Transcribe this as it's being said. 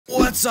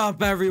What's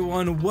up,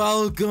 everyone?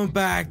 Welcome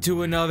back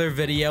to another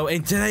video,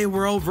 and today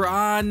we're over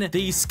on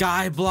the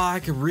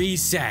Skyblock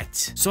reset.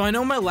 So I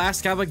know my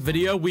last Skyblock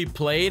video we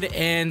played,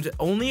 and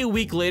only a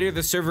week later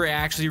the server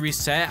actually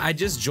reset. I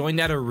just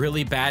joined at a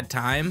really bad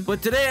time,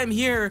 but today I'm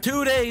here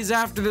 2 days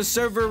after the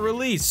server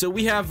release, so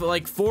we have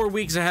like 4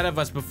 weeks ahead of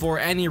us before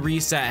any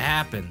reset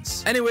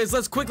happens. Anyways,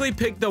 let's quickly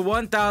pick the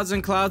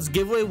 1000 Clouds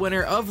giveaway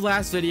winner of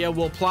last video.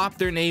 We'll plop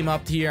their name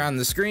up here on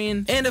the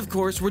screen, and of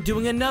course we're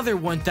doing another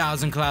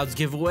 1000 Clouds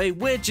giveaway,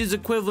 which is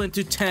equivalent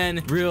to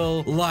 10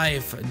 real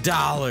life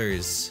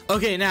dollars.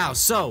 Okay, now,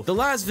 so the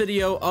last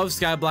video of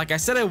Skyblock, I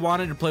said I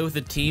wanted to play with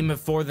a team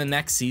for the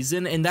next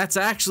season, and that's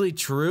actually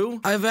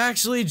true. I've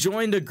actually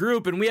joined a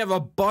group, and we have a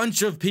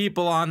bunch of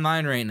people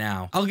online right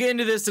now. I'll get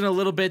into this in a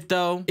little bit,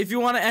 though. If you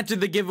want to enter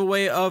the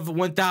giveaway of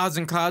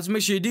 1000 Clouds,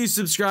 make sure you do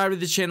subscribe to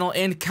the channel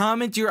and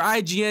comment your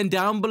IGN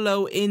down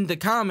below in the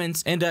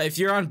comments. And if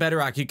you're on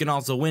Bedrock, you can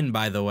also win,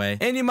 by the way.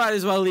 And you might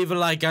as well leave a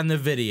like on the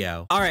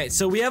video. All right,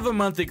 so we have a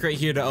monthly crate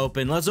here to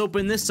open. Let's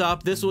open this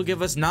up. This will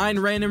give us 9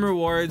 random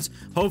rewards,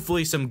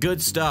 hopefully some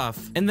good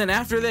stuff. And then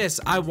after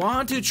this, I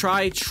want to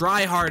try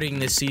harding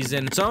this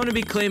season, so I'm going to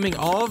be claiming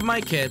all of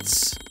my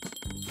kits.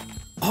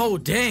 Oh,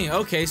 dang.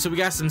 Okay, so we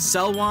got some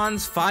cell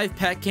wands, 5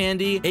 pet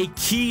candy, a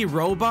key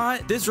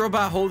robot. This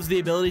robot holds the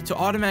ability to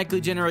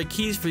automatically generate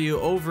keys for you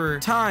over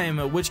time,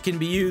 which can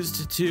be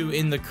used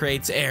in the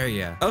crates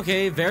area.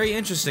 Okay, very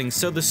interesting.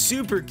 So the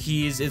super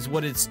keys is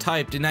what it's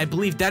typed, and I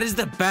believe that is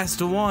the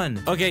best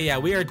one. Okay, yeah,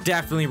 we are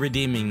definitely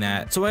redeeming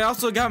that. So I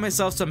also got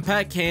myself some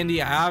pet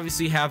candy. I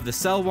obviously have the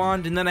cell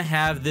wand, and then I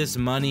have this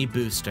money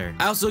booster.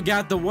 I also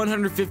got the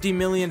 $150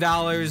 million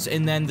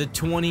and then the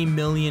 20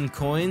 million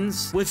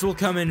coins, which will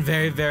come in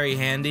very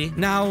handy.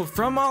 Now,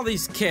 from all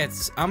these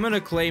kits, I'm gonna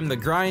claim the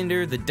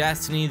grinder, the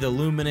destiny, the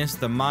luminous,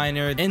 the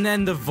miner, and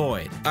then the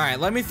void. All right,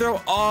 let me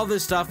throw all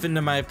this stuff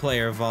into my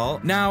player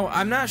vault. Now,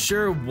 I'm not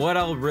sure what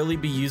I'll really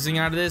be using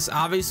out of this.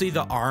 Obviously,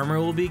 the armor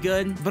will be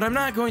good, but I'm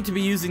not going to be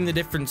using the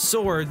different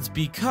swords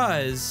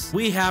because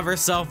we have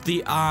ourselves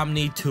the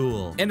Omni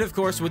tool. And of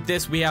course, with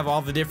this, we have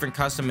all the different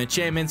custom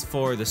enchantments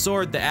for the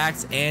sword, the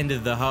axe, and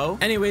the hoe.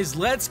 Anyways,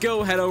 let's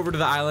go head over to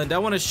the island. I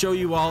want to show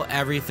you all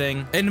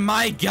everything. And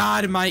my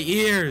God, my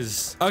ears.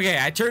 Okay,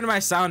 I turned my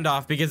sound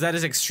off because that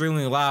is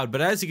extremely loud,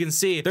 but as you can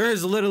see, there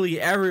is literally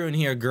everyone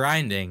here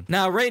grinding.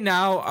 Now, right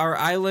now, our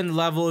island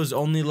level is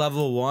only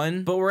level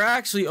 1, but we're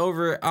actually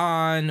over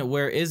on,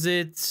 where is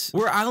it?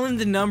 We're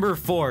island number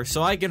 4,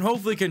 so I can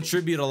hopefully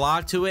contribute a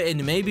lot to it,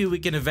 and maybe we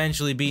can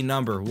eventually be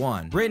number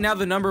 1. Right now,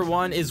 the number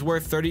 1 is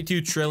worth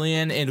 32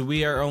 trillion, and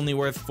we are only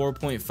worth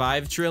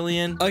 4.5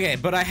 trillion. Okay,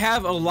 but I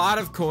have a lot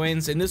of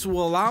coins, and this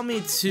will allow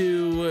me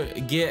to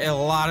get a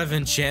lot of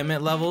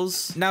enchantment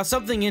levels. Now,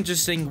 something interesting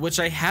which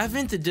I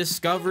haven't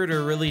discovered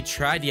or really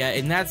tried yet,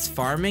 and that's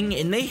farming,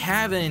 and they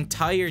have an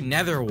entire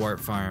nether wart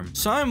farm.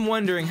 So I'm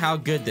wondering how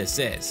good this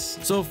is.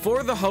 So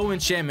for the hoe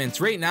enchantments,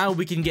 right now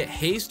we can get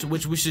haste,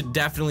 which we should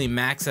definitely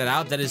max that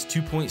out. That is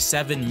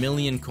 2.7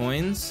 million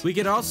coins. We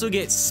can also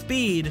get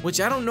speed,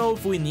 which I don't know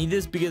if we need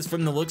this because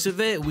from the looks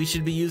of it, we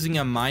should be using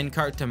a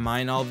minecart to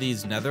mine all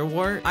these nether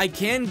wart. I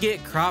can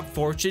get crop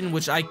fortune,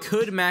 which I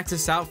could max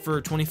this out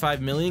for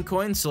 25 million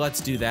coins, so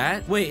let's do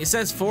that. Wait, it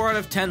says 4 out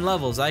of 10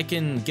 levels. I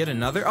can get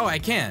another? Oh, I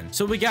can.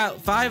 So we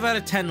got 5 out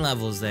of 10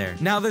 levels there.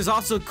 Now there's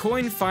also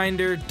coin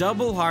finder,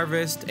 double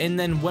harvest, and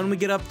then when we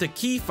get up to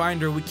key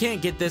finder, we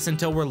can't get this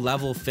until we're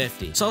level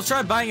 50. So I'll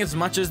try buying as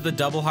much as the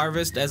double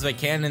harvest as I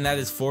can, and that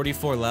is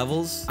 44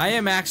 levels. I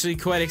am actually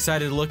quite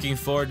excited, looking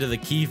forward to the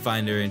key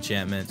finder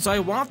enchantment. So I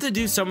want to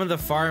do some of the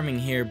farming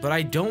here, but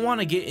I don't want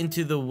to get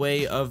into the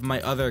way of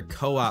my other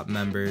co-op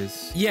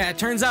members. Yeah, it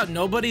turns out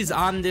nobody's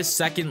on this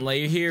second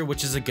layer here,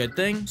 which is a good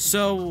thing.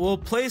 So we'll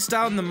place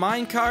down the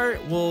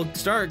minecart, we'll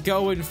start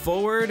going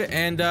forward,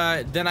 and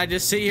then I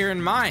just sit here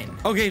and mine.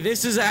 Okay,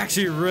 this is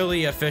actually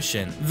really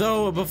efficient.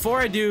 Though, before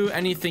I do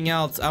anything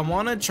else, I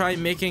want to try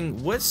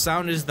making, what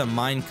sound is the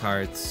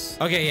minecarts?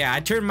 Okay, yeah, I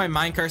turned my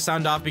minecart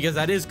sound off because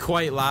that is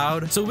quite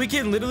loud. So we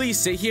can literally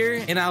sit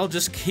here and I'll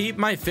just keep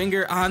my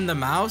finger on the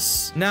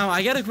mouse. Now,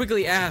 I gotta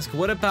quickly ask,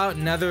 what about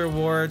nether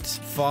wart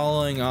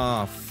falling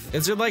off?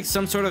 Is there like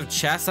some sort of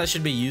chest I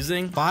should be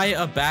using? Buy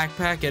a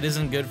backpack, it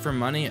isn't good for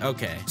money?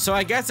 Okay. So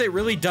I guess it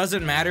really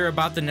doesn't matter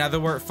about the nether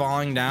wart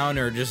falling down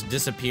or just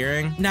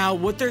disappearing. Now,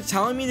 what they're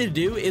telling me to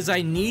do is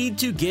I need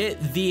to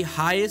get the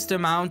highest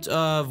amount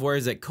of, where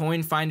is it,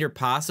 coin finder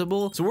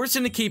possible. So we're just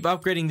gonna keep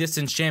upgrading this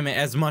enchantment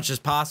as much as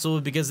possible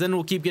because then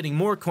we'll keep getting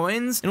more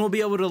coins and we'll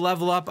be able to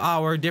level up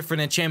our different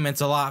enchantments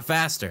a lot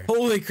faster.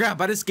 Holy crap,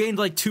 I just gained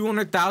like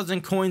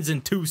 200,000 coins in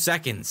 2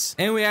 seconds.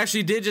 And we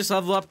actually did just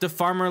level up to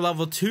farmer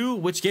level 2,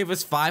 which gave gave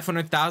us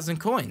 500,000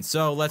 coins.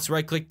 So let's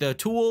right click the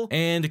tool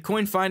and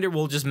coin finder.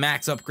 We'll just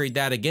max upgrade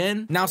that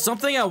again. Now,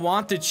 something I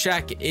want to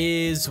check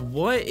is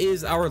what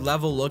is our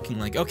level looking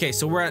like? Okay,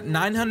 so we're at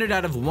 900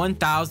 out of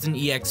 1000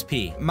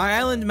 EXP. My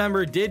island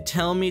member did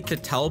tell me to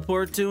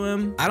teleport to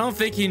him. I don't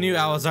think he knew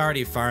I was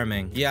already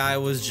farming. Yeah, I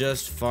was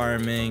just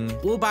farming.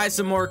 We'll buy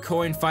some more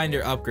coin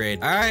finder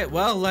upgrade. All right,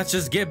 well, let's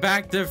just get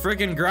back to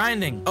freaking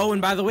grinding. Oh,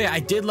 and by the way, I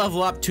did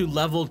level up to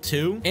level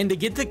 2. And to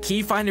get the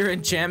key finder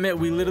enchantment,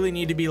 we literally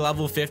need to be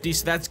level 50.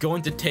 So that's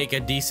going to take a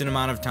decent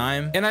amount of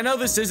time. And I know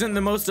this isn't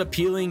the most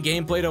appealing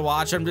gameplay to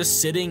watch. I'm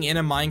just sitting in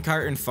a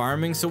minecart and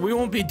farming. So we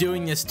won't be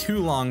doing this too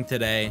long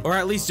today, or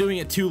at least doing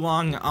it too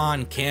long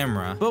on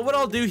camera. But what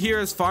I'll do here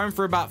is farm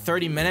for about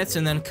 30 minutes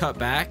and then cut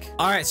back.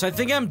 All right, so I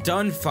think I'm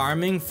done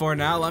farming for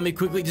now. Let me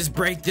quickly just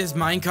break this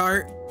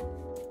minecart.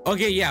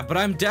 Okay, yeah, but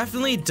I'm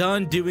definitely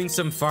done doing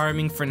some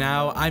farming for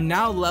now. I'm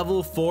now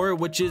level 4,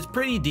 which is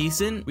pretty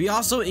decent. We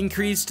also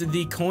increased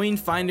the coin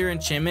finder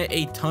enchantment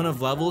a ton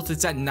of levels.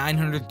 It's at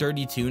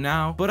 932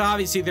 now, but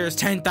obviously there's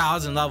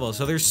 10,000 levels,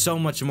 so there's so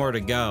much more to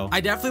go.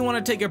 I definitely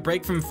want to take a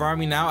break from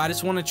farming now. I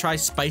just want to try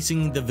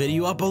spicing the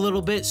video up a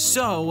little bit.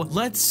 So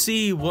let's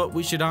see what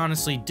we should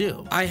honestly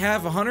do. I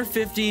have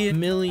 150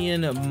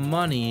 million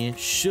money.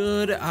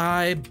 Should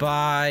I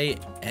buy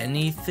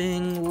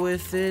anything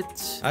with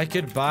it? I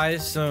could buy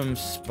some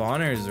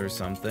spawners or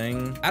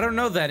something. I don't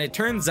know then. It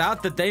turns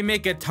out that they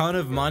make a ton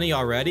of money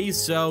already,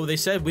 so they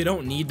said we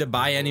don't need to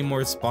buy any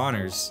more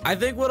spawners. I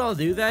think what I'll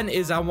do then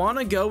is I want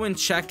to go and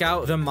check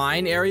out the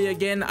mine area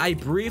again. I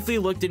briefly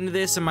looked into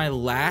this in my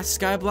last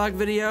Skyblock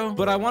video,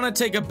 but I want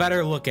to take a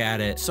better look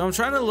at it. So I'm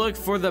trying to look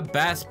for the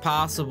best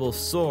possible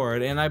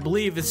sword, and I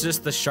believe it's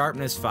just the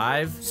sharpness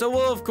 5. So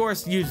we'll of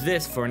course use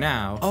this for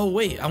now. Oh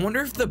wait, I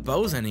wonder if the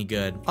bow's any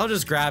good. I'll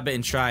just grab it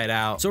and try it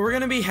out. So we're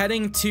gonna be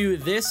heading to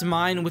this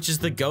mine, which is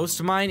the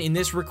ghost mine, and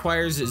this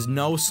requires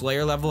no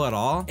slayer level at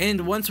all.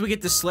 And once we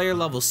get to slayer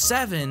level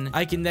 7,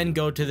 I can then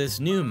go to this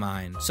new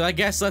mine. So I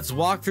guess let's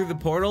walk through the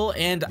portal.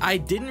 And I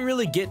didn't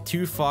really get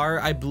too far,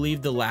 I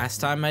believe, the last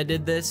time I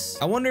did this.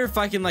 I wonder if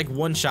I can like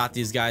one-shot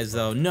these guys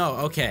though. No,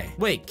 okay.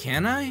 Wait,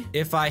 can I?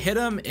 If I hit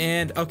him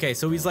and okay,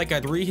 so he's like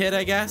a 3-hit,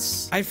 I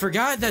guess. I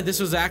forgot that this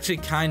was actually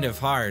kind of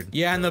hard.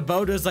 Yeah, and the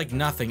bow does like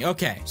nothing.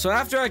 Okay, so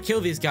after I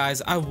kill these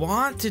guys, I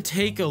want to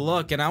take a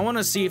look and I want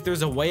to see if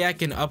there's a way I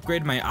can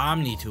upgrade my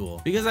Omni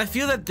tool, because I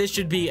feel that this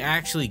should be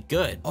actually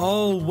good.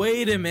 Oh,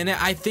 wait a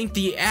minute. I think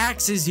the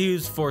axe is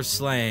used for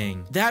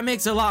slaying. That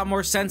makes a lot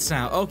more sense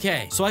now.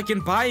 Okay, so I can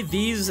buy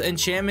these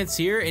enchantments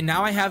here, and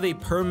now I have a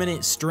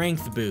permanent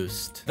strength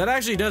boost. That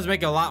actually does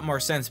make a lot more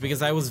sense,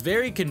 because I was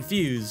very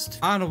confused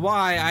on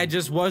why I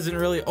just wasn't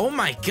really... Oh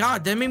my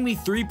god, that made me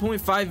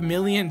 $3.5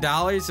 million,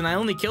 and I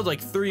only killed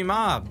like 3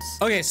 mobs.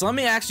 Okay, so let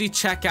me actually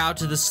check out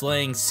to the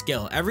slaying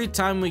skill. Every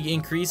time we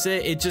increase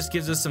it, it just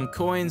gives us some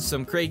coins,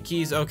 some crate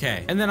keys.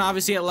 Okay, and then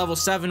obviously at level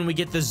 7, we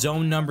get the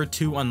zone number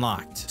 2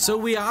 unlocked. So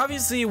we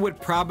obviously would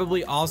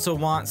probably also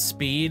want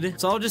speed.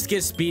 So I'll just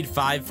get speed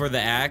 5 for the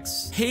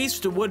axe.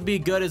 Haste would be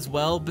good as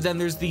well, but then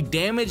there's the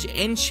damage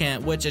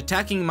enchant, which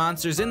attacking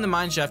monsters in the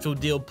mineshaft will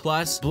deal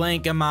plus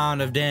blank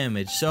amount of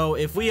damage. So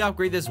if we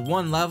upgrade this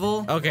 1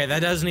 level, okay, that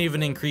doesn't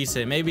even increase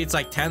it. Maybe it's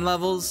like 10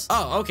 levels.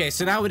 Oh, okay,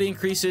 so now it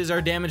increases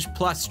our damage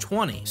plus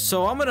 20.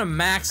 So I'm gonna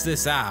max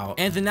this out,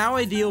 and then now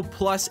I deal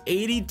plus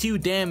 82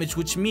 damage,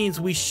 which means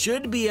we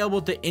should be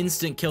able to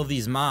instant kill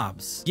these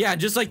mobs. Yeah,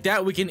 just like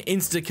that, we can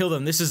insta kill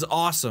them. This is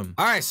awesome.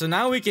 All right, so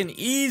now we can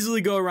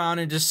easily go around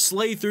and just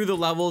slay through the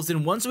levels.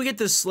 And once we get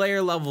to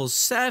Slayer level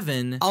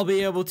 7, I'll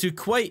be able to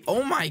quite...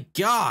 Oh my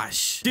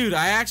gosh. Dude,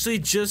 I actually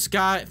just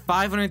got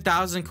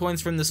 500,000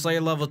 coins from the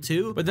Slayer level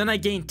 2, but then I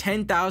gained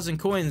 10,000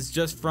 coins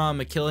just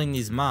from killing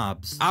these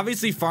mobs.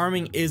 Obviously,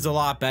 farming is a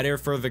lot better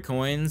for the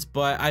coins,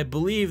 but I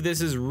believe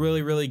this is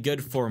really, really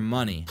good for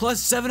money.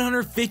 Plus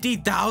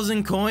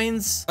 750,000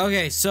 coins.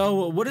 Okay,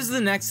 so what is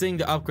the next thing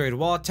to upgrade?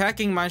 While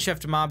attacking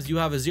mineshaft mobs, you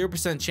have a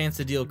 0% chance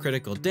to deal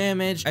critical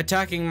damage.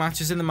 Attacking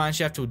monsters in the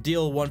mineshaft will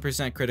deal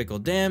 1% critical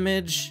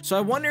damage. So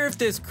I wonder if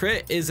this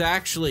crit is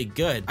actually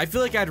good. I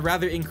feel like I'd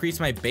rather increase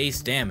my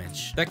base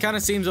damage. That kind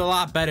of seems a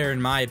lot better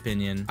in my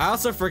opinion. I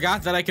also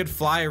forgot that I could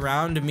fly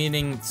around,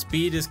 meaning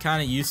speed is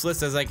kind of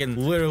useless as I can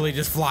literally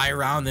just fly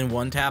around and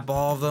one-tap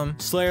all of them.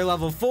 Slayer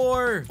level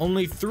 4.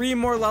 Only 3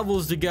 more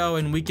levels to go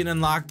and we can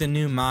unlock the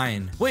new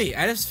mine. Wait,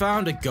 I just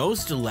found a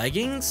ghost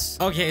leggings?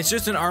 Okay, it's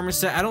just an armor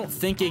set. I don't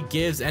think it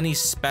gives any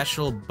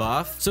special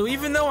buff. So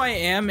even though I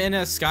am in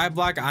a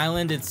Skyblock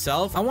island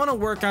itself, I want to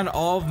work on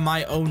all of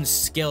my own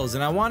skills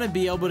and I want to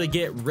be able to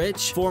get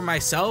rich for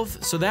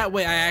myself so that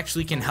way I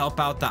actually can help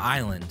out the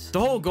island. The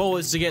whole goal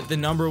is to get the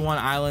 #1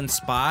 island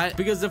spot,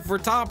 because if we're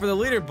top of the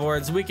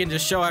leaderboards, we can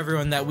just show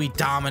everyone that we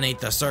dominate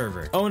the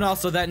server. Oh, and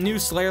also that new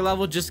Slayer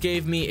level just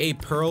gave me a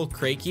pearl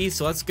crate key,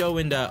 so let's go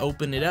and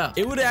open it up.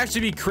 It would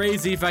actually be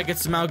crazy if I could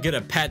somehow get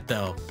a pet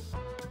though.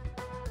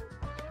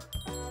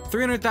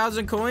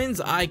 300,000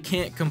 coins, I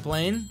can't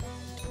complain.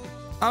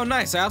 Oh,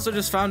 nice. I also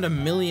just found $1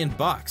 million.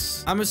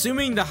 I'm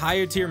assuming the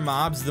higher tier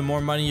mobs, the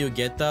more money you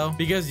get though,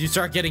 because you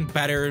start getting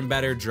better and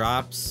better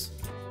drops.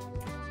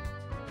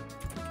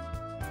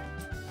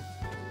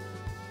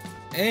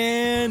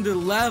 And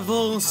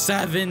level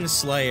 7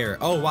 Slayer.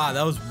 Oh, wow.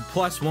 That was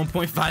plus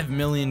 1.5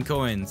 million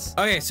coins.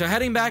 Okay, so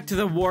heading back to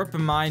the warp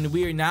mine,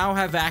 we now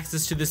have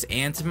access to this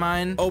ant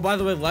mine. Oh, by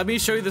the way, let me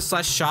show you the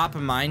 /shop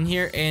mine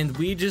here. And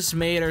we just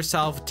made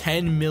ourselves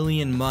 10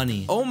 million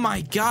money. Oh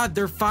my God,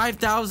 they're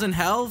 5,000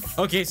 health.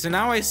 Okay, so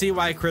now I see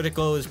why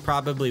critical is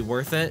probably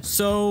worth it.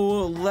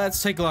 So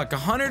let's take a look.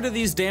 100 of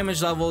these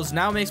damage levels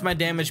now makes my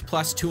damage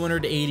plus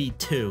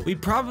 282. We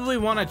probably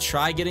want to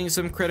try getting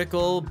some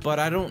critical, but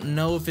I don't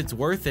know if it's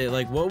worth it.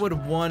 Like, what would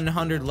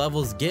 100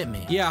 levels get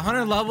me? Yeah,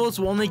 100 levels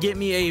will only get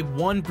me a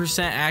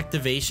 1%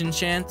 activation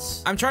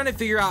chance. I'm trying to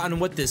figure out on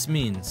what this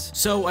means.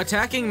 So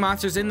attacking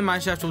monsters in the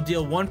mineshaft will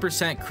deal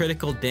 1%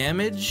 critical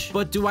damage,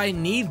 but do I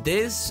need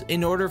this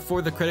in order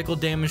for the critical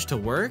damage to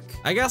work?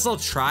 I guess I'll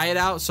try it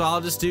out. So I'll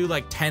just do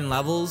like 10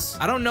 levels.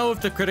 I don't know if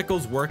the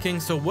critical's working.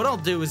 So what I'll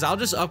do is I'll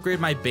just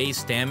upgrade my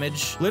base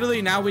damage.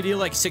 Literally now we deal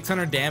like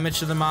 600 damage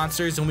to the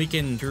monsters and we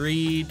can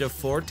 3 to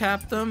 4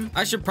 tap them.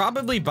 I should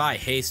probably buy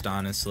haste,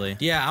 honestly.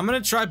 Yeah, I'm gonna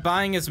try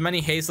buying as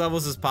many haste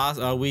levels as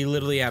possible. Oh, we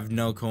literally have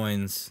no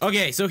coins.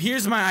 Okay, so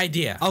here's my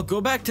idea. I'll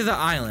go back to the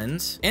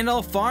island and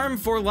I'll farm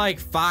for like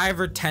 5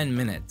 or 10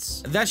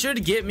 minutes. That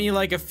should get me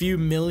like a few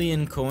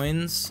million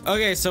coins.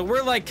 Okay, so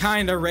we're like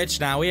kind of rich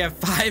now. We have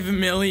 5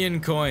 million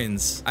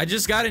coins. I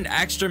just got an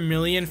extra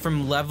million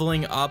from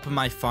leveling up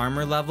my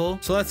farmer level.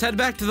 So let's head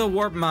back to the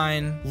warp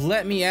mine.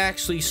 Let me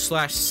actually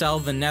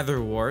 /sell the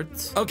nether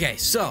wart. Okay,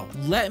 so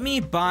let me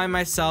buy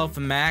myself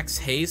max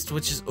haste,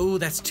 which is, oh,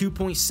 that's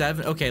 2.7.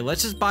 Okay,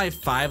 let's just buy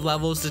 5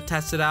 levels to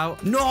test it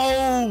out.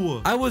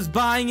 No, I was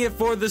buying it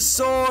for the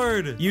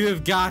sword. You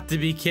have got to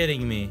be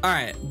kidding me. All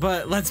right,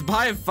 but let's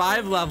buy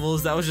 5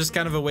 levels. That was just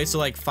kind of a waste of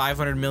like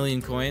 500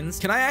 million coins.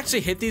 Can I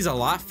actually hit these a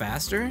lot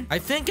faster? I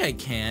think I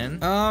can.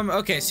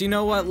 Okay, so you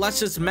know what? Let's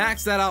just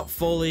max that out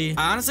fully.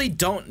 I honestly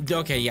don't.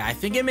 Okay, yeah, I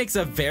think it makes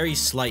a very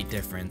slight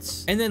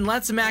difference. And then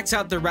let's max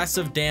out the rest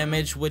of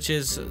damage, which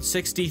is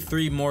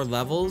 63 more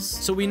levels.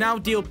 So we now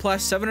deal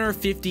plus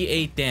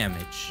 758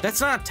 damage.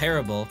 That's not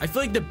terrible. I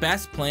feel like the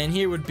best plan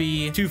here would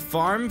be to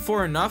farm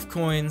for enough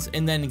coins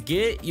and then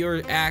get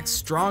your axe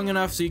strong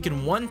enough so you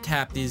can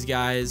one-tap these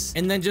guys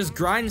and then just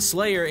grind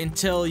Slayer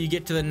until you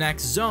get to the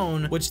next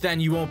zone, which then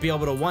you won't be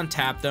able to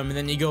one-tap them, and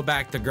then you go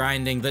back to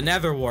grinding the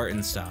nether wart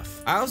and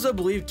stuff. I also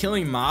believe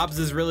killing mobs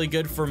is really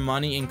good for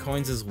money and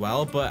coins as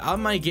well, but I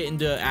might get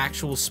into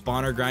actual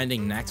spawner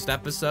grinding next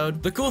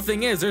episode. The cool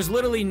thing is there's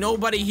literally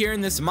nobody here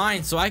in this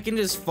mine, so I can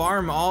just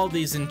farm all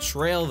these and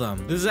trail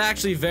them. This is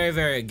actually very,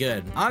 very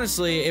good.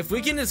 Honestly, if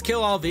we can just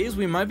kill all these,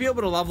 we might be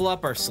able to level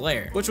up our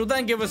Slayer, which will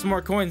then give us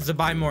more coins to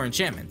buy more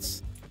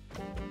enchantments.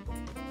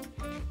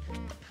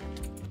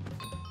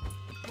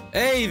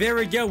 Hey, there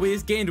we go. We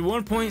just gained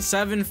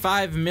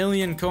 1.75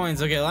 million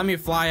coins. Okay, let me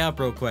fly up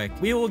real quick.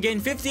 We will gain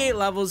 58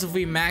 levels if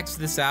we max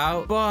this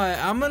out, but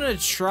I'm gonna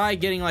try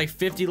getting like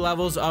 50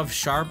 levels of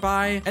Sharp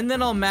Eye, and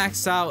then I'll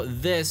max out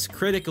this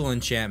critical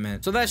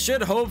enchantment. So that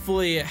should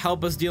hopefully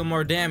help us deal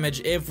more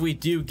damage if we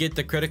do get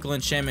the critical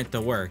enchantment to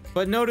work.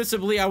 But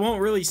noticeably, I won't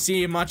really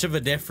see much of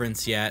a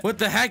difference yet. What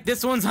the heck?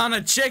 This one's on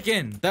a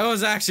chicken. That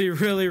was actually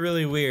really,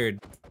 really weird.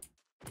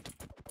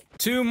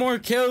 2 more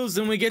kills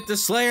and we get to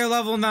Slayer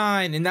level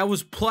 9, and that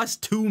was plus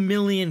 2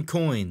 million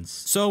coins.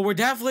 So we're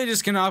definitely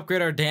just gonna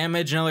upgrade our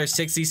damage another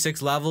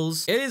 66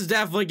 levels. It is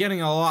definitely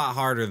getting a lot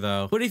harder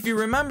though. But if you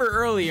remember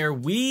earlier,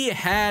 we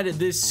had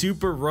this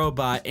super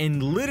robot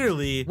and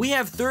literally we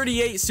have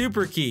 38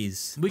 super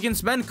keys. We can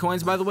spend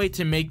coins, by the way,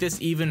 to make this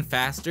even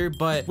faster,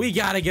 but we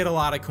gotta get a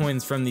lot of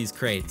coins from these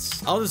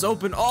crates. I'll just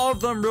open all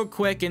of them real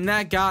quick, and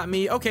that got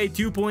me, okay,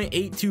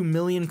 2.82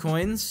 million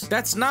coins.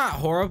 That's not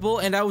horrible.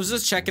 And I was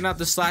just checking out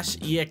the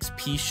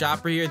 /EXP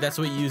shopper here. That's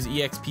what you use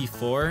EXP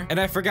for. And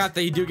I forgot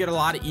that you do get a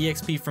lot of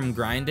EXP from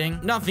grinding.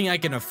 Nothing I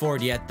can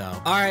afford yet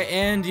though. All right,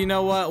 and you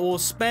know what? We'll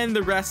spend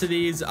the rest of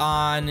these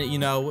on, you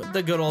know,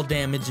 the good old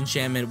damage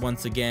enchantment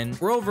once again.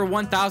 We're over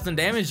 1,000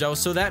 damage though,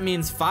 so that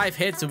means 5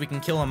 hits and we can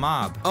kill a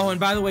mob. Oh, and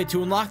by the way,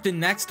 to unlock the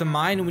next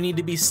mine, we need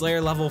to be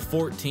Slayer level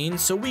 14,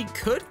 so we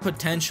could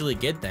potentially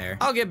get there.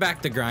 I'll get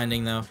back to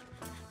grinding though.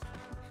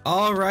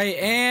 All right,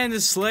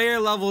 and Slayer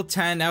level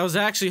 10. I was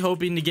actually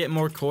hoping to get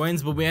more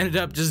coins, but we ended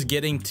up just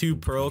getting 2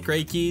 pearl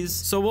crate keys.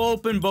 So we'll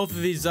open both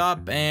of these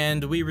up,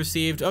 and we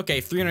received, okay,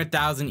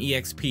 300,000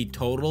 EXP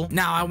total.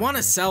 Now, I want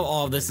to sell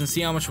all of this and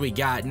see how much we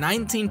got.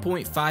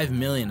 19.5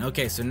 million.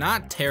 Okay, so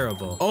not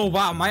terrible. Oh,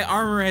 wow, my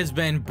armor has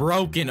been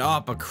broken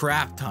up a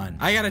crap ton.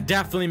 I gotta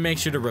definitely make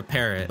sure to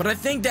repair it. But I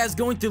think that's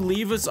going to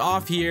leave us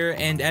off here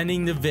and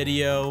ending the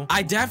video.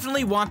 I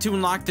definitely want to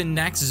unlock the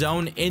next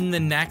zone in the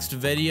next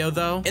video,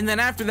 though. And then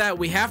after that,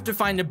 we have to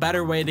find a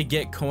better way to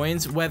get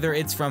coins, whether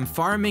it's from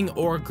farming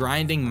or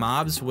grinding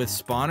mobs with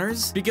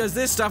spawners, because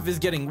this stuff is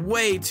getting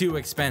way too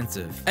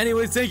expensive.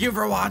 Anyways, thank you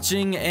for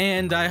watching,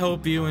 and I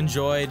hope you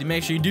enjoyed.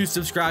 Make sure you do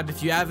subscribe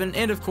if you haven't,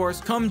 and of course,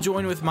 come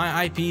join with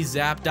my IP,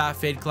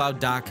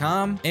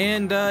 zap.fadecloud.com.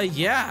 And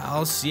yeah,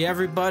 I'll see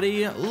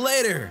everybody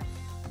later.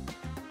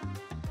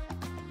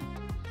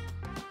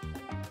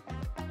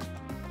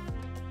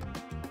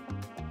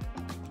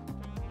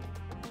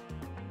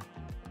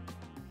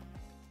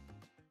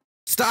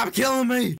 Stop killing me.